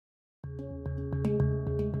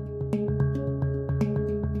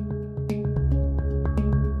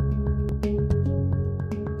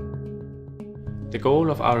The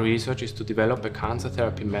goal of our research is to develop a cancer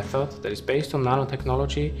therapy method that is based on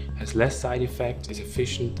nanotechnology, has less side effects, is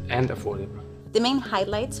efficient and affordable. The main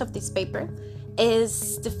highlights of this paper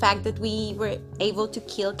is the fact that we were able to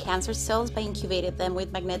kill cancer cells by incubating them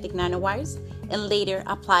with magnetic nanowires and later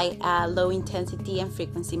apply a low intensity and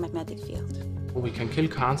frequency magnetic field. We can kill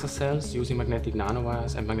cancer cells using magnetic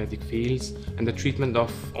nanowires and magnetic fields and the treatment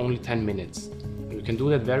of only 10 minutes. And we can do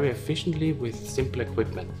that very efficiently with simple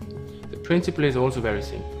equipment. The principle is also very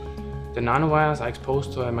simple. The nanowires are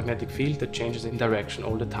exposed to a magnetic field that changes in direction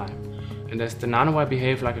all the time. And as the nanowire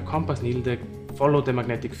behave like a compass needle, they follow the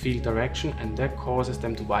magnetic field direction and that causes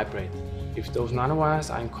them to vibrate. If those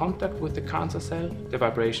nanowires are in contact with the cancer cell, the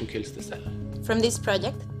vibration kills the cell. From this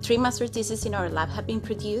project, 3 master theses in our lab have been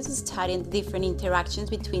produced studying the different interactions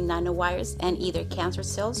between nanowires and either cancer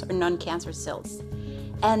cells or non-cancer cells.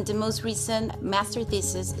 And the most recent master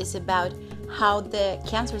thesis is about how the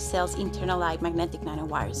cancer cells internalize magnetic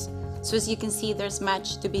nanowires. So as you can see, there's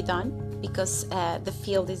much to be done because the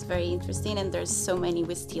field is very interesting and there's so many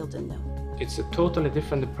we still don't know. It's a totally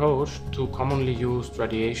different approach to commonly used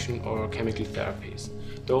radiation or chemical therapies.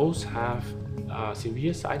 Those have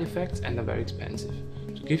severe side effects and are very expensive.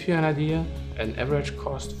 To give you an idea, an average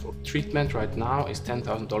cost for treatment right now is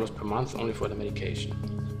 $10,000 per month only for the medication.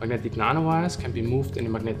 Magnetic nanowires can be moved in a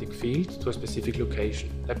magnetic field to a specific location.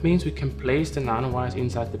 That means we can place the nanowires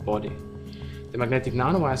inside the body. The magnetic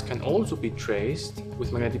nanowires can also be traced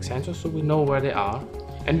with magnetic sensors so we know where they are,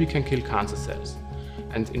 and we can kill cancer cells.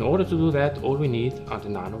 And in order to do that, all we need are the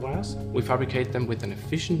nanowires. We fabricate them with an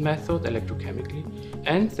efficient method electrochemically,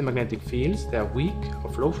 and the magnetic fields, they are weak,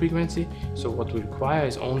 of low frequency, so what we require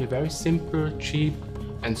is only very simple, cheap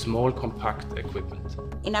and small compact equipment.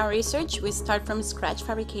 In our research, we start from scratch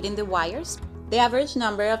fabricating the wires. The average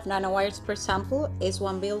number of nanowires per sample is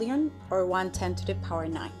 1 billion or 1/10 to the power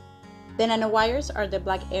 9. The nanowires are the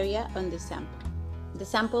black area on the sample. The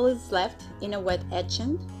sample is left in a wet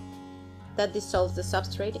etchant that dissolves the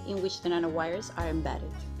substrate in which the nanowires are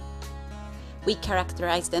embedded. We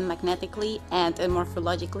characterize them magnetically and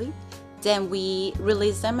morphologically, then we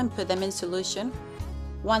release them and put them in solution.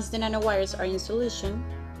 Once the nanowires are in solution,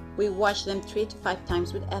 we wash them 3 to 5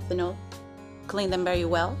 times with ethanol, clean them very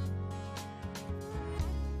well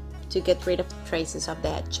to get rid of the traces of the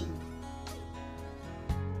etchant.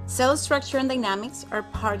 Cell structure and dynamics are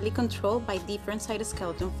partly controlled by different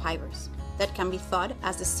cytoskeleton fibers that can be thought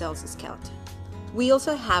as the cell's skeleton. We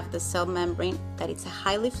also have the cell membrane that is a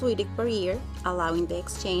highly fluidic barrier allowing the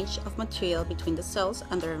exchange of material between the cells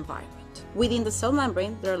and their environment. Within the cell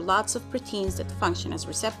membrane, there are lots of proteins that function as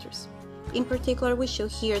receptors. In particular, we show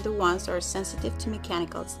here the ones that are sensitive to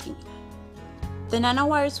mechanical stimuli. The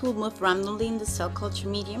nanowires will move randomly in the cell culture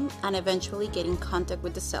medium and eventually get in contact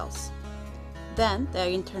with the cells. Then they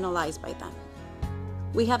are internalized by them.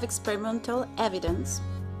 We have experimental evidence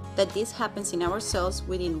that this happens in our cells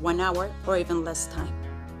within 1 hour or even less time.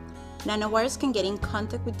 Nanowires can get in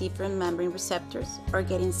contact with different membrane receptors or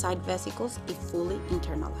get inside vesicles if fully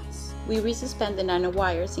internalized. We resuspend the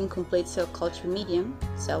nanowires in complete cell culture medium,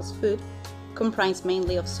 cell's food, comprised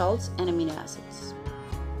mainly of salts and amino acids.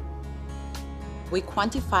 We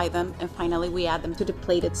quantify them and finally we add them to the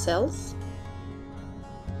plated cells.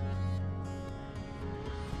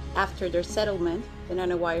 After their settlement, the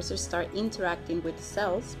nanowires start interacting with the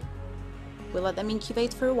cells. We let them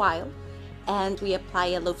incubate for a while and we apply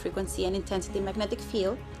a low frequency and intensity magnetic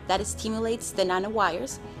field that stimulates the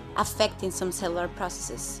nanowires, affecting some cellular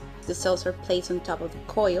processes. The cells are placed on top of a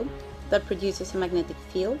coil that produces a magnetic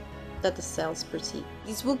field that the cells perceive.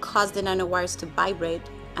 This will cause the nanowires to vibrate,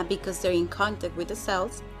 and because they're in contact with the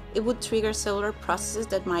cells, it would trigger cellular processes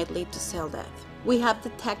that might lead to cell death. We have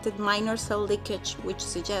detected minor cell leakage, which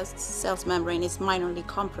suggests cell's membrane is minorly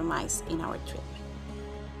compromised in our treatment.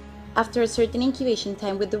 After a certain incubation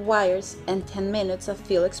time with the wires and 10 minutes of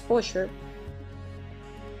field exposure,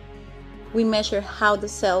 we measure how the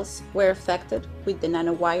cells were affected with the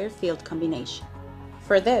nanowire field combination.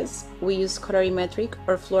 For this, we use colorimetric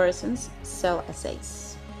or fluorescence cell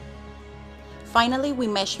assays. Finally, we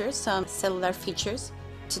measure some cellular features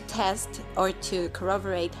to test or to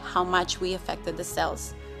corroborate how much we affected the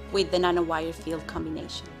cells with the nanowire field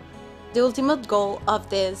combination. The ultimate goal of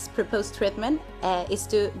this proposed treatment is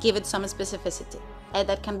to give it some specificity,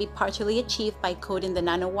 that can be partially achieved by coating the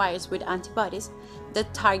nanowires with antibodies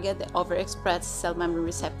that target the overexpressed cell membrane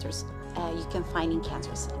receptors you can find in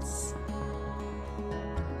cancer cells.